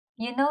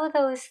You know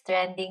those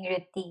trending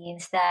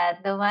routines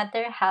that no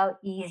matter how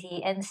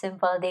easy and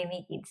simple they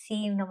make it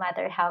seem, no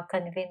matter how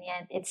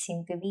convenient it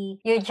seemed to be,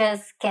 you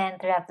just can't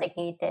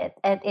replicate it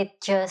and it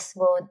just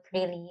won't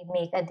really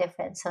make a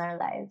difference in our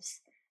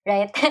lives.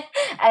 Right?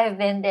 I've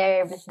been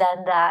there,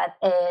 done that,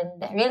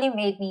 and really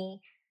made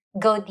me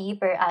go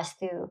deeper as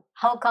to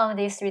how come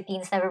these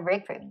routines never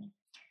work for me.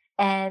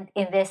 And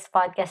in this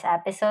podcast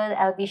episode,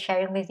 I'll be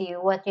sharing with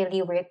you what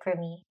really worked for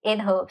me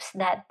in hopes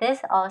that this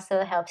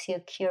also helps you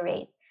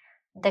curate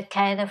the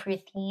kind of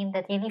routine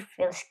that really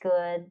feels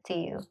good to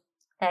you,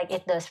 like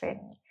it does for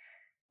me.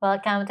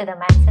 Welcome to the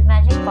Mindset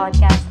Magic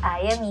Podcast.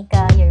 I am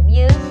Mika, your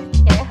muse,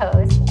 your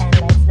host,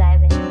 and let's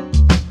dive in.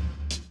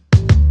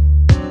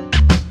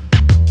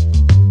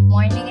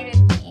 Morning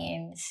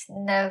routines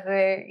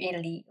never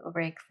really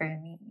work for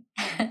me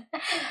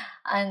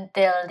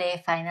until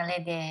they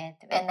finally did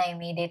when I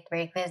made it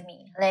work with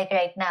me. Like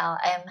right now,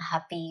 I'm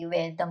happy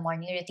with the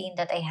morning routine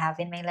that I have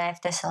in my life,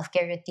 the self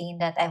care routine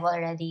that I've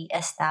already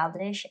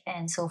established,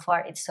 and so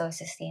far it's so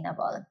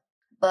sustainable.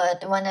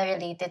 But when I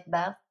relate it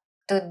back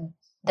to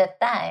the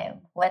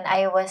time when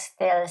I was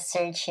still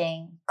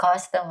searching,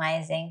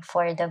 customizing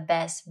for the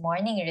best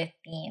morning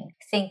routine,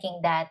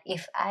 thinking that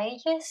if I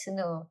just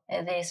knew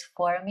this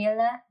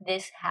formula,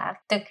 this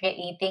hack to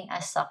creating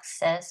a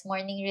success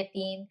morning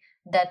routine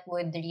that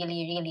would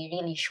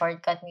really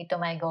shortcut me to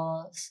my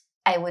goals,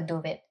 I would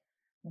do it.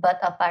 But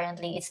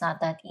apparently, it's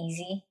not that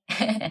easy.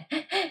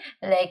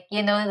 Like,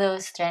 you know,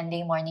 those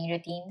trending morning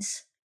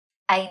routines?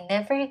 I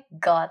never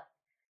got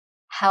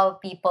how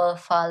people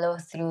follow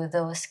through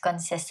those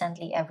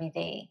consistently every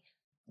day.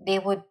 They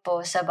would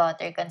post about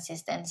their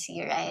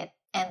consistency, right?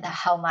 And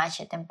how much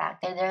it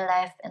impacted their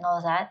life and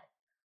all that.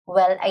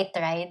 Well, I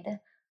tried,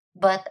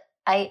 but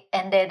I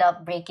ended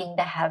up breaking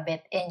the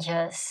habit in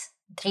just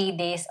 3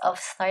 days of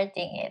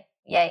starting it.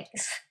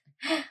 Yikes.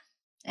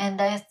 And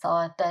I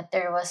thought that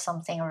there was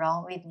something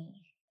wrong with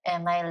me.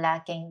 Am I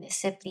lacking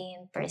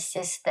discipline,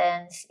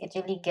 persistence? It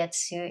really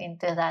gets you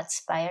into that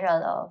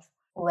spiral of,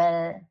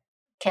 well,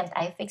 can't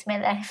I fix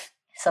my life?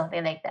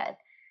 Something like that.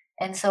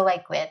 And so I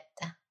quit.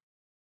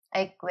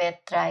 I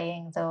quit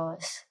trying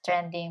those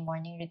trending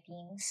morning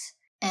routines.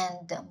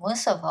 And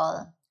most of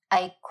all,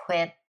 I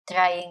quit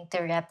trying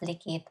to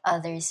replicate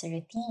others'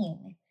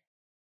 routine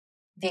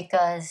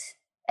because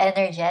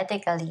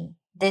energetically,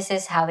 this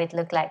is how it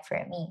looked like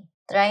for me.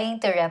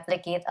 Trying to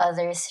replicate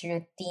others'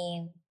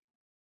 routine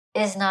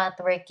is not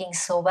working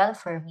so well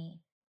for me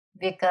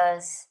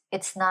because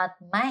it's not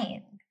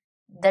mine.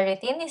 The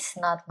routine is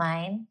not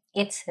mine,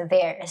 it's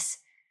theirs.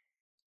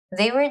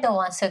 They were the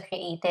ones who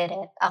created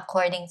it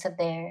according to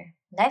their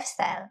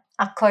lifestyle,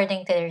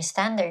 according to their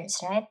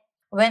standards, right?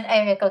 When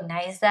I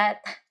recognized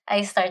that,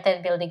 I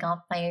started building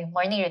up my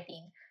morning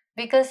routine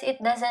because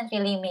it doesn't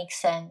really make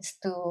sense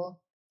to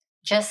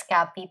just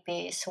copy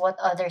paste what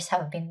others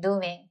have been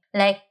doing.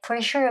 Like,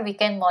 for sure, we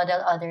can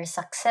model other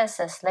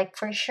successes. Like,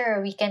 for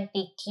sure, we can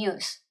take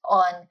cues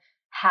on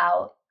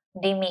how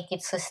they make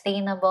it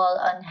sustainable,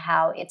 on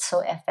how it's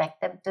so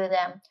effective to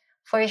them.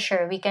 For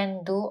sure, we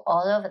can do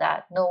all of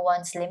that. No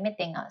one's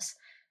limiting us.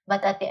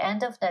 But at the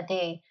end of the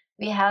day,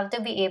 we have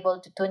to be able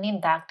to tune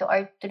in back to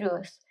our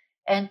truth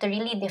and to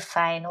really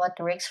define what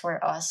works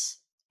for us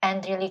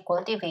and really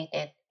cultivate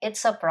it.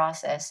 It's a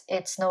process.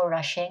 It's no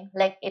rushing.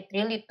 Like it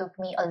really took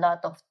me a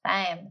lot of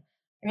time,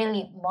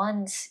 really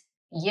months,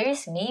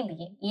 years,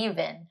 maybe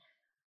even,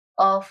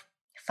 of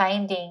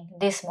finding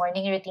this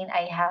morning routine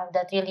I have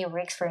that really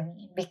works for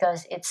me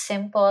because it's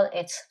simple,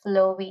 it's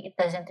flowy, it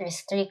doesn't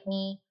restrict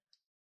me,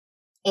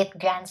 it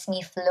grants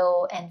me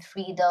flow and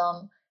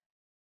freedom,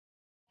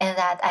 and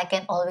that I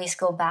can always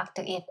go back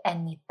to it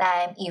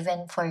anytime,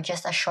 even for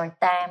just a short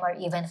time or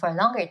even for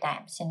longer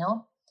times, you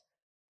know?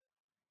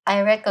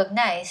 I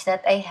recognized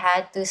that I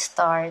had to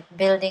start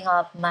building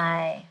up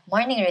my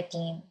morning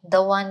routine,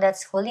 the one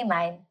that's fully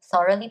mine,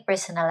 thoroughly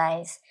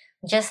personalized,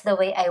 just the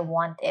way I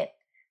want it,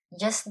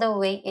 just the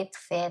way it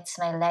fits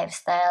my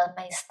lifestyle,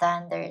 my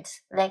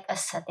standards, like a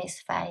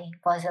satisfying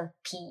puzzle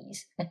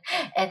piece.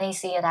 And I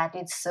say that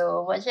with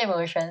so much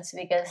emotions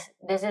because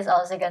this is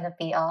also gonna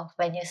pay off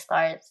when you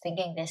start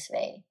thinking this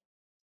way.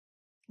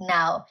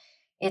 Now,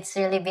 it's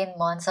really been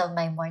months of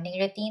my morning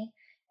routine,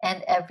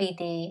 and every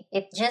day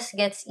it just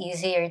gets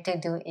easier to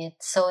do it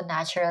so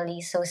naturally,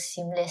 so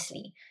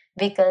seamlessly,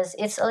 because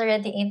it's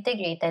already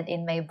integrated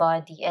in my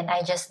body, and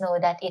I just know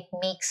that it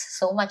makes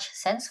so much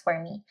sense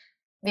for me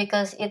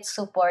because it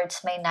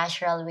supports my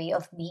natural way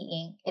of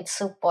being, it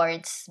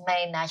supports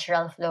my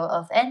natural flow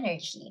of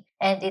energy,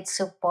 and it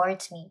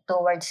supports me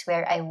towards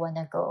where I want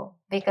to go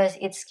because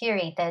it's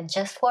curated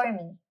just for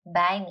me,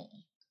 by me.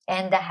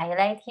 And the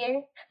highlight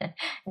here,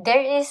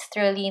 there is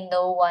truly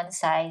no one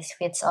size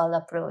fits all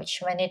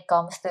approach when it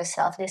comes to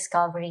self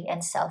discovery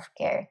and self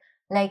care.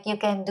 Like you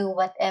can do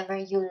whatever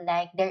you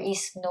like, there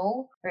is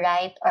no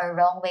right or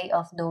wrong way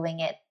of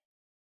doing it.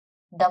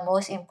 The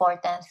most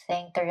important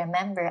thing to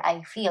remember,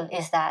 I feel,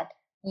 is that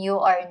you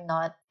are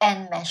not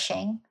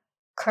enmeshing,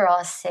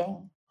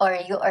 crossing, or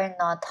you are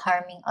not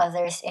harming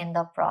others in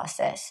the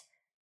process.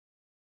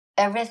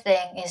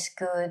 everything is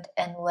good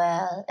and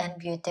well and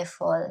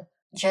beautiful,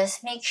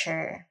 just make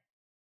sure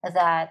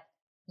that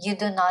you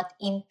do not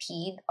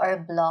impede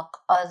or block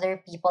other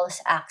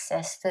people's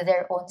access to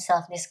their own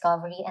self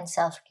discovery and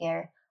self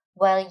care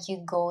while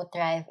you go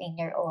thrive in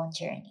your own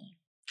journey.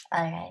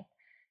 All right.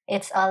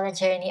 It's all a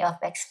journey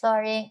of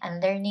exploring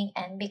and learning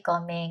and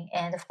becoming,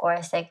 and of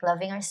course, like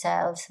loving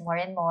ourselves more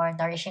and more,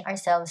 nourishing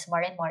ourselves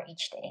more and more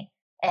each day.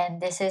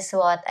 And this is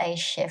what I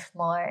shift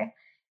more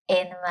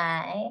in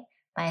my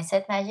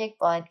Mindset Magic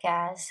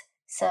podcast.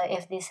 So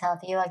if this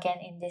helped you again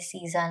in this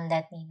season,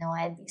 let me know.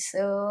 I'd be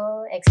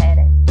so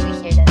excited to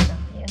hear that from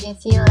you.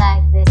 If you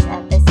like this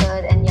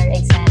episode and you're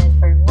excited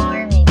for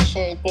more, make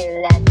sure to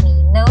let me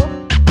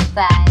know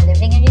by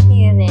leaving a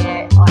review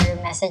there or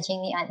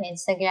messaging me on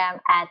Instagram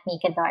at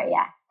Mika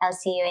Doria. I'll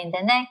see you in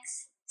the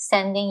next.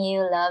 Sending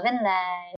you love and light.